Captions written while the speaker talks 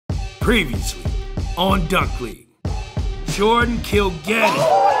Previously on Dunk League, Jordan Kilganon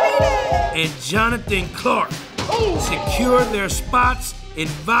and Jonathan Clark secure their spots in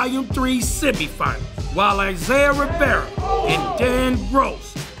Volume 3 semifinals, while Isaiah Rivera and Dan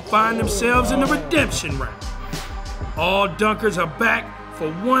Gross find themselves in the redemption round. All dunkers are back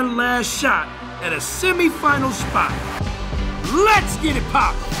for one last shot at a semifinal spot. Let's get it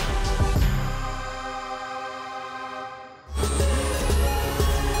poppin'!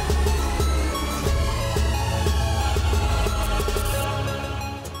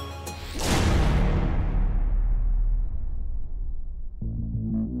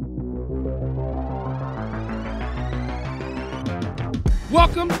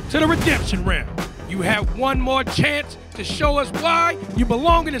 Welcome to the redemption round. You have one more chance to show us why you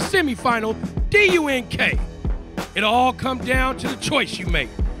belong in the semifinal D.U.N.K. It'll all come down to the choice you make.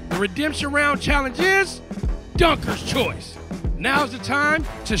 The redemption round challenge is Dunker's Choice. Now's the time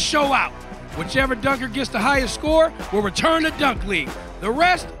to show out. Whichever dunker gets the highest score will return to Dunk League. The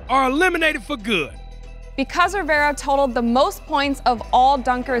rest are eliminated for good. Because Rivera totaled the most points of all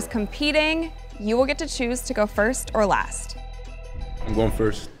dunkers competing, you will get to choose to go first or last. I'm going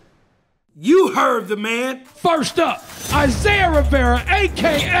first. You heard the man. First up, Isaiah Rivera,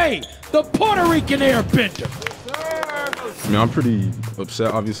 AKA the Puerto Rican Airbender. I mean, I'm pretty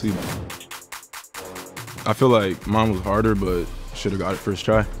upset, obviously. I feel like mine was harder, but should have got it first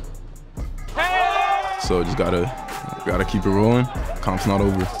try. So just gotta keep it rolling. Comp's not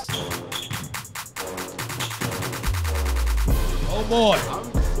over. Oh boy.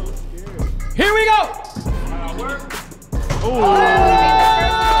 Here we go.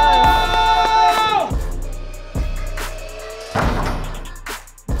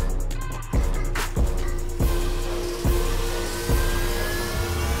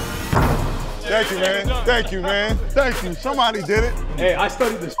 Thank you, man. Thank you, man. Thank you. Somebody did it. Hey, I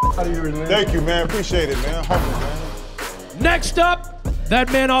studied the out of yours, man. Thank you, man. Appreciate it, man. Humble, man. Next up,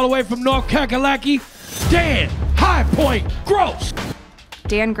 that man all the way from North Kakalaki, Dan High Point Gross.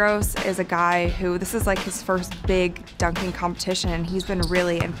 Dan Gross is a guy who, this is like his first big dunking competition, and he's been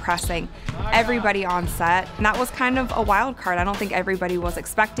really impressing everybody on set. And that was kind of a wild card. I don't think everybody was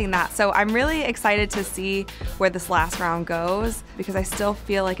expecting that. So I'm really excited to see where this last round goes, because I still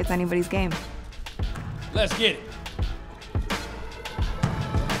feel like it's anybody's game. Let's get it.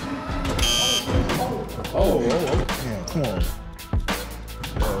 Yeah, come on.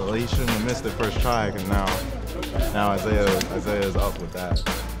 Well, he shouldn't have missed the first try, because now Isaiah's up with that.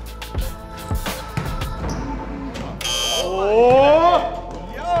 Oh!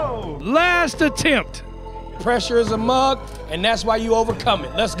 Last attempt. Pressure is a mug, and that's why you overcome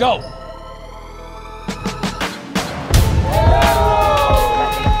it. Let's go.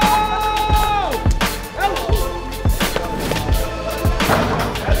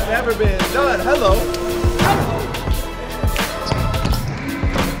 That's never been done. Hello.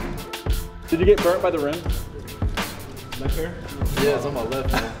 Did you get burnt by the rim? Left here? Yeah, it's on my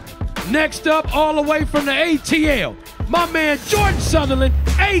left, man. Next up, all the way from the ATL, my man Jordan Sutherland,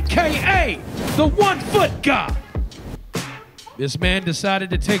 AKA the 1 foot guy. This man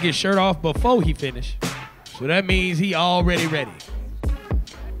decided to take his shirt off before he finished, so that means he already ready.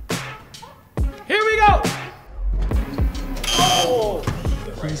 Here we go. Oh.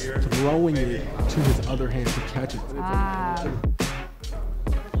 He's throwing it to his other hand to catch it.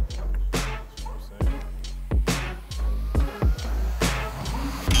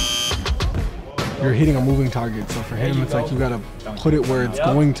 You're hitting a moving target, so for him, it's like you gotta put it where it's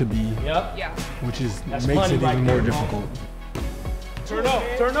going to be, which makes it even more difficult. Turn up,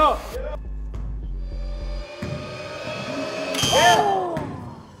 turn up. Oh.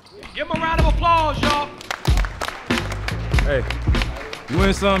 Give him a round of applause, y'all. Hey, you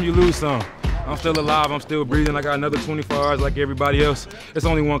win some, you lose some. I'm still alive, I'm still breathing. I got another 24 hours like everybody else. It's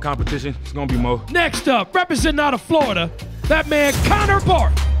only one competition, it's gonna be more. Next up, representing out of Florida, that man Connor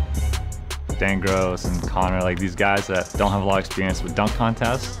Barth. Dan Gross and Connor, like these guys that don't have a lot of experience with dunk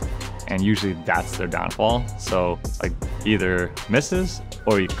contests, and usually that's their downfall. So like either misses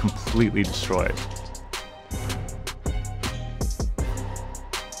or you completely destroy it.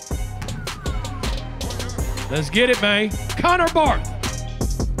 Let's get it, man. Connor Barth.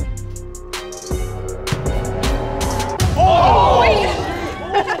 Oh!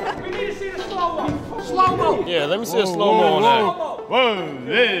 We need to see the slow-mo. Slow-mo. Yeah, let me see a slow-mo on that. Whoa,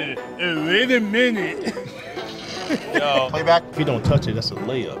 wait a minute. Yo. Play back. If you don't touch it, that's a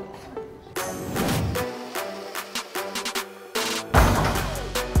layup.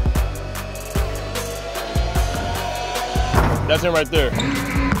 That's him right there.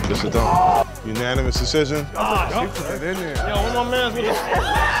 Just a dunk. Unanimous decision. Ah, shoot it in there. Yo, one more man's with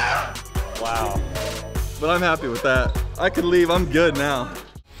Wow. But I'm happy with that. I could leave, I'm good now.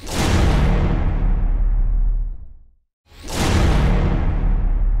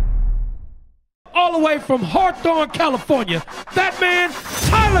 All the way from Hawthorne, California, that man,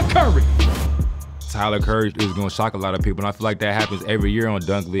 Tyler Curry. Tyler Curry is gonna shock a lot of people, and I feel like that happens every year on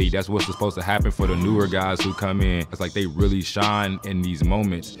Dunk League. That's what's supposed to happen for the newer guys who come in. It's like they really shine in these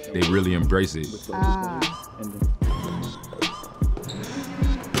moments. They really embrace it.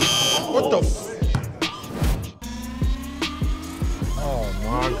 What the? Oh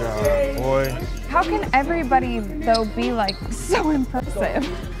my God, boy. How can everybody, though, be like so impressive?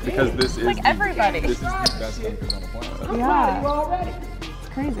 Because this is like everybody. This is the best dunkers on the planet. Yeah. It's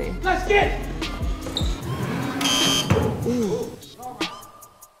crazy. Let's get it.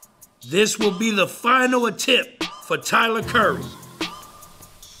 This will be the final attempt for Tyler Curry.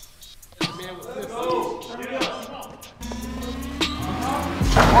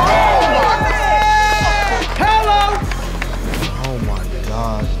 Hello! Oh my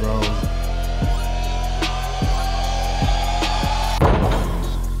God, bro.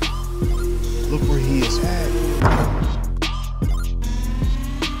 Look where he is at.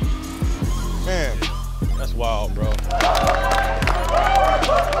 Man. That's wild, bro.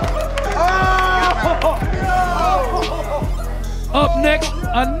 Up next,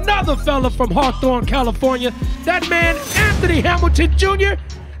 another fella from Hawthorne, California. That man, Anthony Hamilton Jr.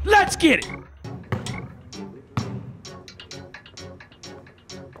 Let's get it.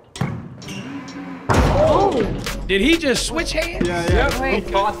 Oh. Did he just switch hands? Yeah. Wait.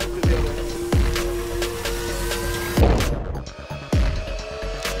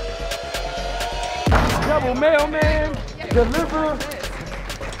 Double mailman, deliver.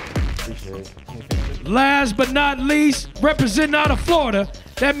 Last but not least, representing out of Florida,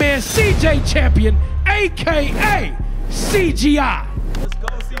 that man CJ Champion, AKA CGI. Let's go,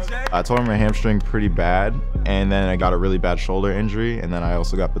 CJ. I tore my hamstring pretty bad, and then I got a really bad shoulder injury, and then I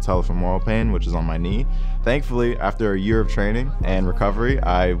also got patellofemoral pain, which is on my knee. Thankfully, after a year of training and recovery,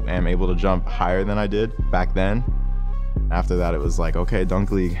 I am able to jump higher than I did back then. After that, it was like, okay,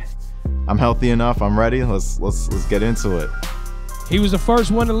 Dunk League, I'm healthy enough, I'm ready, let's get into it. He was the first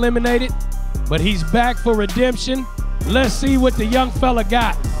one eliminated, but he's back for redemption. Let's see what the young fella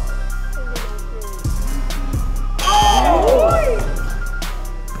got.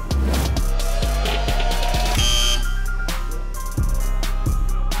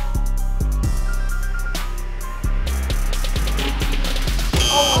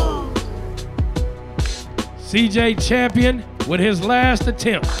 CJ Champion with his last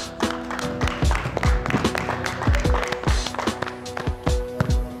attempt.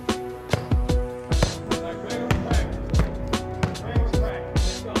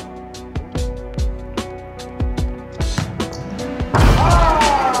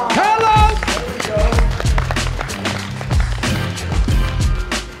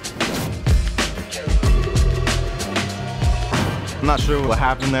 I'm not sure what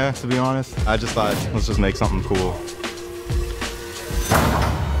happened there, to be honest. I just thought, let's just make something cool.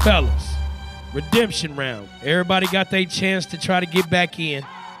 Fellas, redemption round. Everybody got their chance to try to get back in.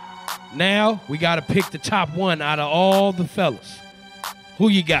 Now, we got to pick the top one out of all the fellas. Who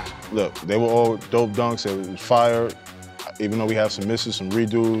you got? Look, they were all dope dunks. It was fire. Even though we have some misses, some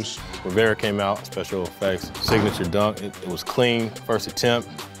redos. Rivera came out, special effects, signature dunk. It was clean, first attempt,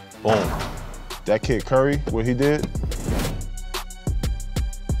 boom. That kid Curry, what he did,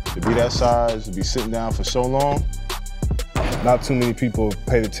 to be that size, to be sitting down for so long, not too many people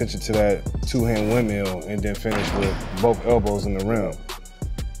paid attention to that two-hand windmill and then finished with both elbows in the rim.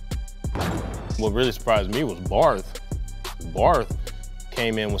 What really surprised me was Barth. Barth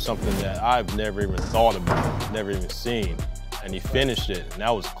came in with something that I've never even thought about, never even seen, and he finished it, and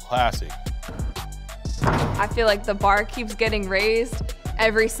that was classic. I feel like the bar keeps getting raised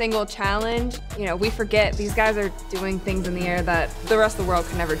every single challenge. You know, we forget these guys are doing things in the air that the rest of the world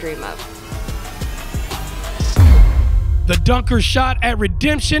could never dream of. The dunker's shot at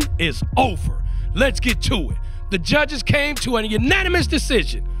redemption is over. Let's get to it. The judges came to a unanimous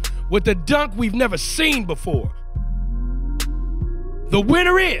decision with a dunk we've never seen before. The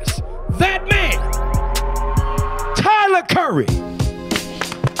winner is that man, Tyler Curry.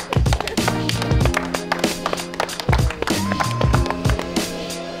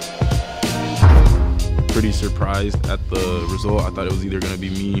 Pretty surprised at the result. I thought it was either gonna be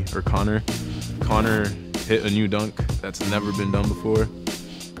me or Connor. Connor hit a new dunk that's never been done before,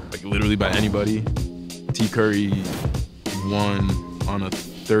 like literally by anybody. T. Curry won on a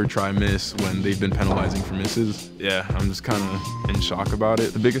third try miss when they've been penalizing for misses. Yeah, I'm just kind of in shock about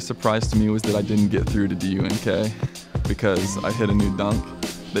it. The biggest surprise to me was that I didn't get through to D.U.N.K because I hit a new dunk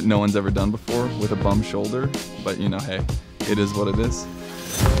that no one's ever done before with a bum shoulder. But you know, hey, it is what it is.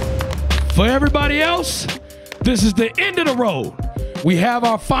 For everybody else, this is the end of the road. We have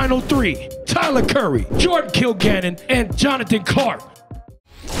our final three: Tyler Curry, Jordan Kilganon, and Jonathan Clark.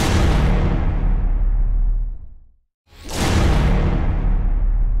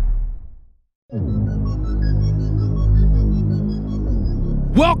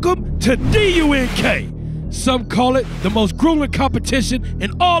 Welcome to D.U.N.K. Some call it the most grueling competition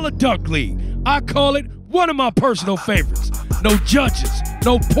in all of Dunk League. I call it one of my personal favorites. No judges,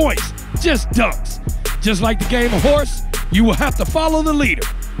 no points, just dunks. Just like the game of horse, you will have to follow the leader.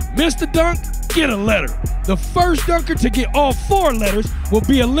 Mr. Dunk, get a letter. The first dunker to get all 4 letters will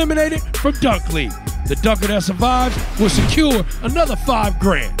be eliminated from Dunk League. The dunker that survives will secure another $5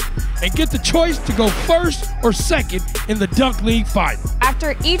 grand and get the choice to go first or second in the Dunk League final.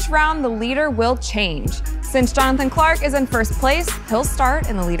 After each round, the leader will change. Since Jonathan Clark is in first place, he'll start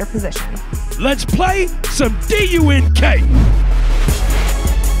in the leader position. Let's play some D.U.N.K.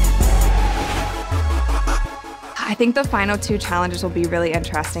 I think the final 2 challenges will be really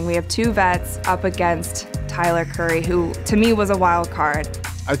interesting. We have 2 vets up against Tyler Curry, who to me was a wild card.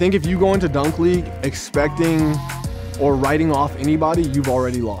 I think if you go into Dunk League expecting or writing off anybody, you've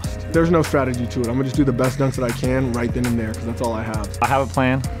already lost. There's no strategy to it. I'm gonna just do the best dunks that I can right then and there, because that's all I have. I have a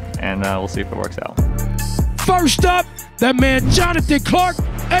plan, and we'll see if it works out. First up, that man Jonathan Clark,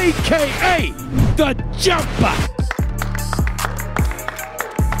 AKA the Jumper.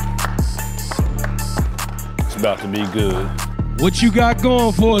 It's about to be good. What you got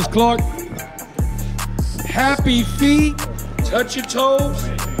going for us, Clark? Happy feet, touch your toes,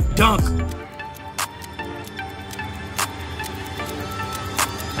 dunk.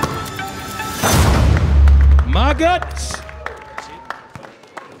 My guts.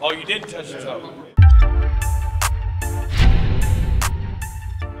 Oh, you didn't touch your toe.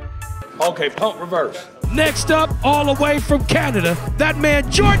 Okay, pump reverse. Next up, all the way from Canada, that man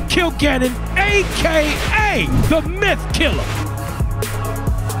Jordan Kilganon, AKA the Myth Killer.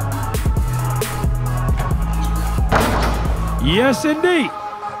 Yes, indeed.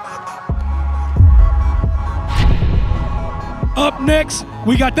 Up next,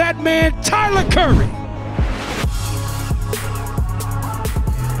 we got that man Tyler Curry.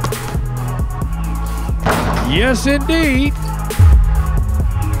 Yes, indeed.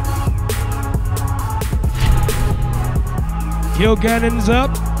 Kilganon's up.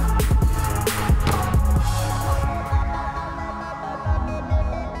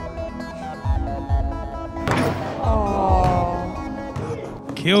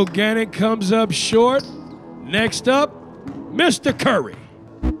 Kilganon comes up short. Next up, Mr. Curry.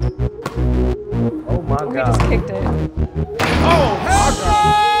 Oh my We God. just kicked it. Oh, hell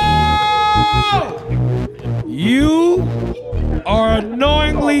no! You are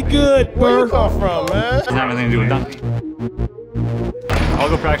annoyingly good, Where you Bert. come from, man? Doesn't have anything to do with dunking. I'll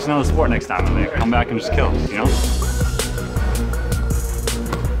go practice another sport next time and then come back and just kill, you know?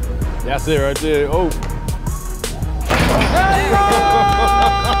 That's it right there. Oh.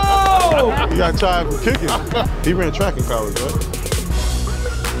 You got tired from kicking. He ran track in college, right?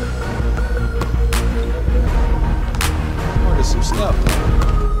 Ordered some stuff.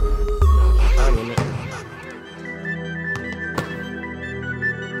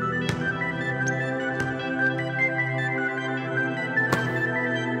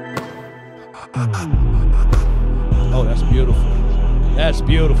 Oh, that's beautiful. That's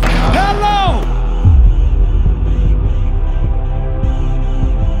beautiful. Hello!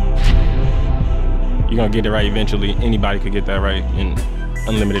 You're gonna get it right eventually. Anybody could get that right in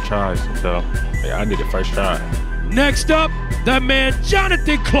unlimited tries. So, yeah, I did it first try. Next up, that man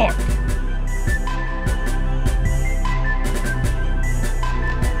Jonathan Clark.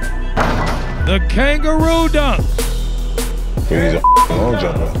 The kangaroo dunk. He's a long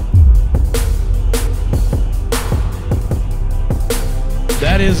jumper.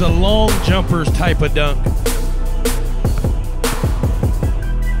 That is a long jumper's type of dunk.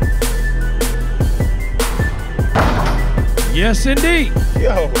 Yes, indeed.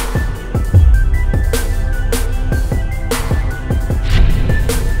 Yo.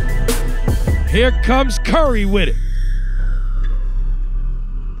 Here comes Curry with it.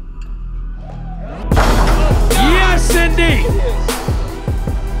 Yes, indeed.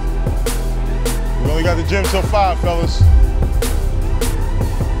 We only got the gym till 5, fellas.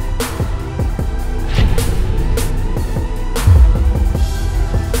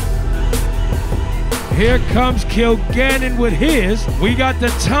 Here comes Kilganon with his. We got the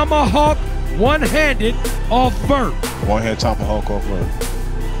tomahawk one-handed off vert. One-hand tomahawk off vert.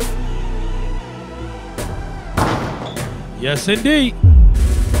 Yes, indeed.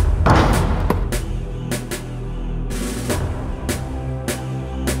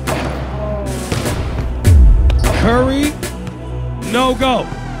 No go.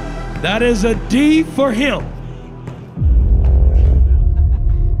 That is a D for him.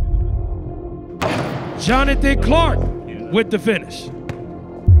 Jonathan Clark with the finish.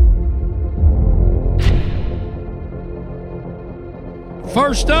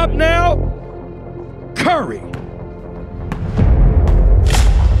 First up now, Curry.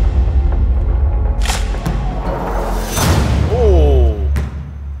 Oh.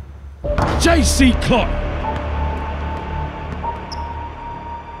 J.C. Clark.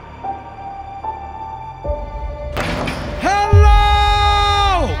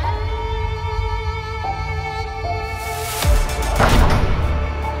 Hello!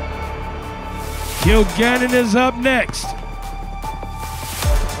 Kilganon is up next.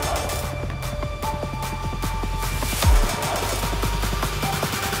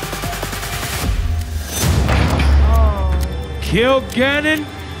 Kilganon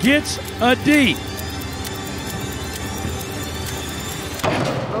gets a D.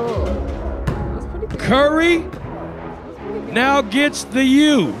 Curry now gets the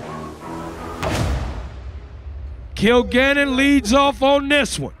U. Kilganon leads off on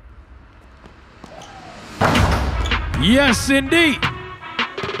this one. Yes, indeed.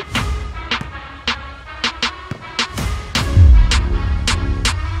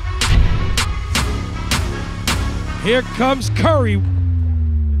 Here comes Curry.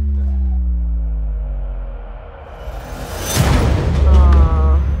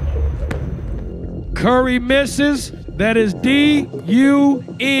 Curry misses. That is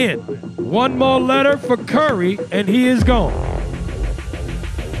D.U.N. One more letter for Curry, and he is gone.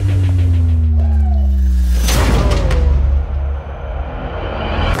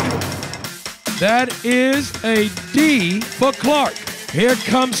 That is a D for Clark. Here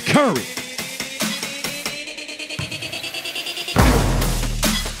comes Curry.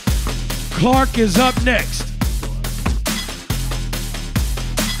 Clark is up next.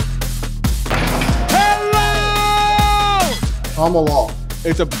 Hello! Common law.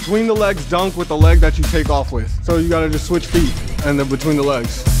 It's a between the legs dunk with the leg that you take off with. So you gotta just switch feet and then between the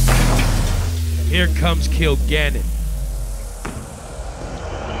legs. Here comes Kilganon.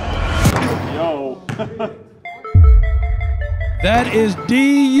 Yo. That is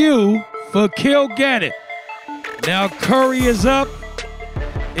D.U. for Kilganon. Now Curry is up.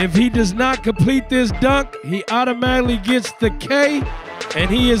 If he does not complete this dunk, he automatically gets the K,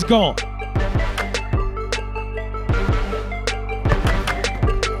 and he is gone.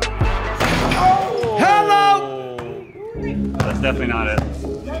 Hello! That's definitely not it.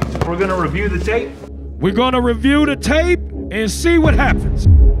 We're gonna review the tape. We're gonna review the tape and see what happens.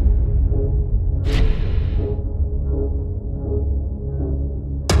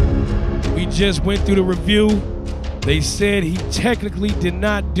 We just went through the review. They said he technically did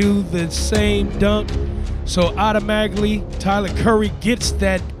not do the same dunk, so automatically Tyler Curry gets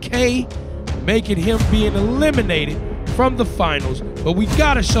that K, making him being eliminated from the finals. But we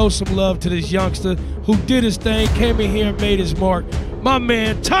gotta show some love to this youngster who did his thing, came in here and made his mark. My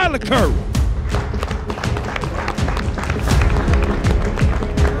man, Tyler Curry.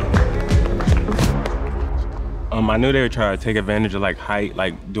 I knew they would try to take advantage of like height,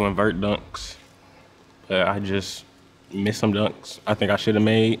 like doing vert dunks, but I just missed some dunks I think I should have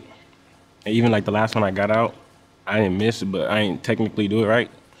made. And even like the last one I got out, I didn't miss it, but I didn't technically do it right.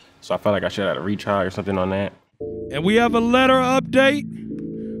 So I felt like I should have had a retry or something on that. And we have a letter update.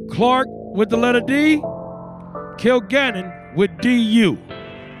 Clark with the letter D, Kilganon with D.U.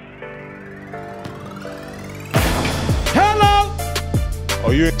 Hello!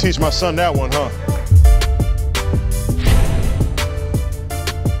 Oh, you didn't teach my son that one, huh?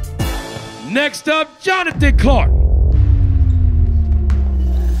 Next up, Jonathan Clark.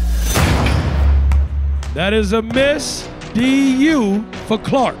 That is a miss. D.U. for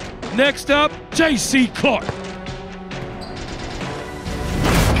Clark. Next up, J.C. Clark.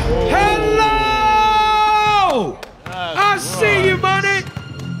 Hello! I see you, money.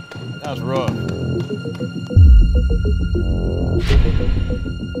 That's rough.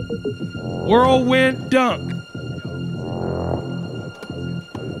 Whirlwind dunk.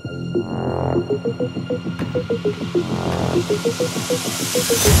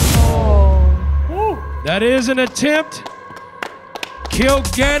 That is an attempt.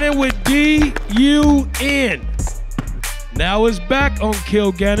 Kilganon with D.U.N. Now it's back on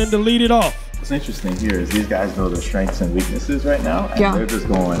Kilganon to lead it off. What's interesting here is these guys know their strengths and weaknesses right now, and Yeah. they're just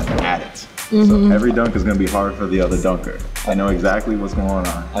going at it. So every dunk is going to be hard for the other dunker. I know exactly what's going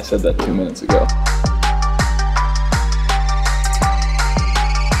on. I said that 2 minutes ago.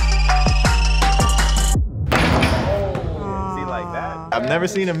 See, like that? I've never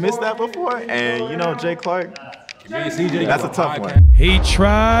seen him miss that before, and you know, Jay Clark, That's a tough one. He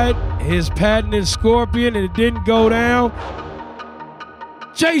tried his patented scorpion and it didn't go down.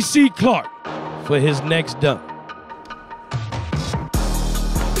 J.C. Clark for his next dunk.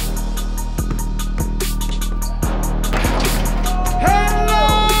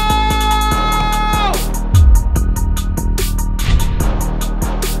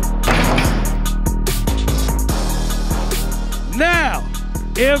 Now,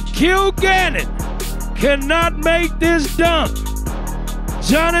 if Kilganon cannot make this dunk,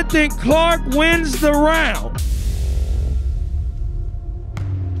 Jonathan Clark wins the round.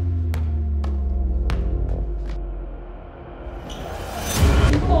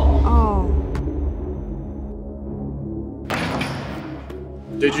 Oh.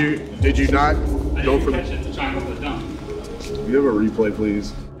 Did you not go for the dunk? You have a replay,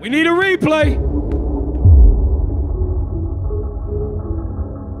 please? We need a replay.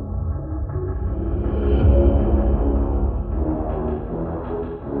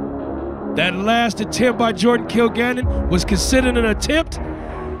 That last attempt by Jordan Kilganon was considered an attempt.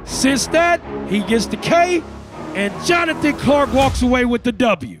 Since that, he gets the K, and Jonathan Clark walks away with the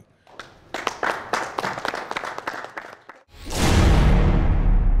W.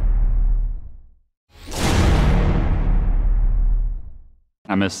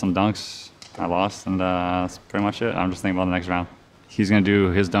 I missed some dunks, I lost, and that's pretty much it. I'm just thinking about the next round. He's gonna do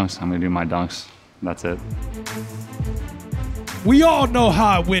his dunks, I'm gonna do my dunks. That's it. We all know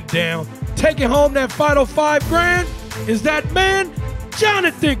how it went down. Taking home that final $5 grand is that man,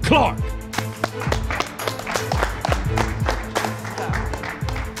 Jonathan Clark.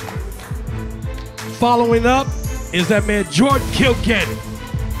 Following up is that man, Jordan Kilganon.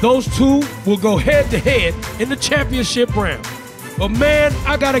 Those two will go head to head in the championship round. But man,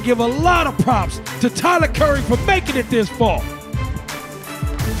 I gotta give a lot of props to Tyler Curry for making it this far.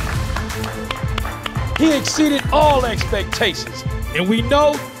 He exceeded all expectations, and we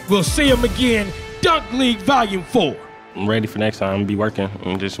know we'll see him again, Dunk League Volume 4. I'm ready for next time. I'll be working.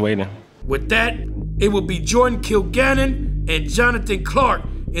 I'm just waiting. With that, it will be Jordan Kilganon and Jonathan Clark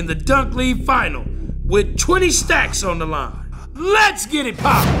in the Dunk League Final with 20 stacks on the line. Let's get it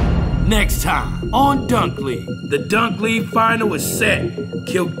poppin'! Next time on Dunk League, the Dunk League Final is set.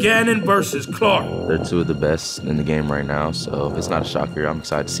 Kilganon versus Clark. They're two of the best in the game right now, so it's not a shocker. I'm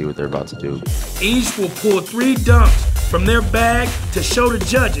excited to see what they're about to do. Each will pull 3 dunks from their bag to show the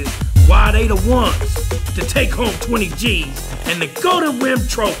judges why they the ones to take home 20 G's and the Golden Rim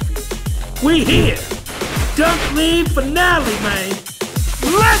Trophy. We here. Dunk League finale, man.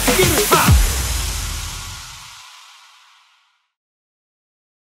 Let's get it poppin'.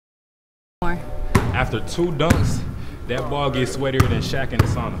 After 2 dunks, that ball gets sweatier than Shaq in the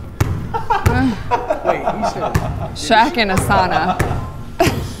sauna. Wait, he said Shaq in a sauna.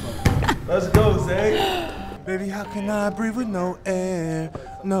 Let's go, Zay. Baby, how can I breathe with no air?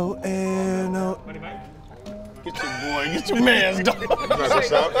 No air, no. Get your boy, get your man's dog. You not gonna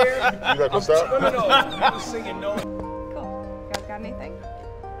stop? You not gonna stop? No. I'm singing no. Cool. You guys got anything?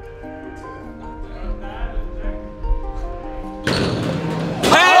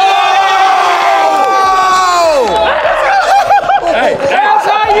 Hey, that's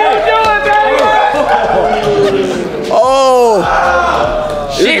how you do it, baby! Oh!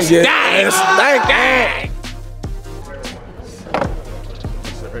 Shit's dying!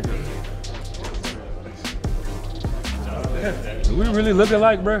 Do we really look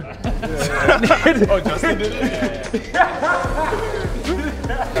alike, bro? Oh, Justin did it?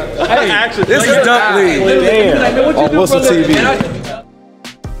 Hey, this is Dunk League on Whistle TV.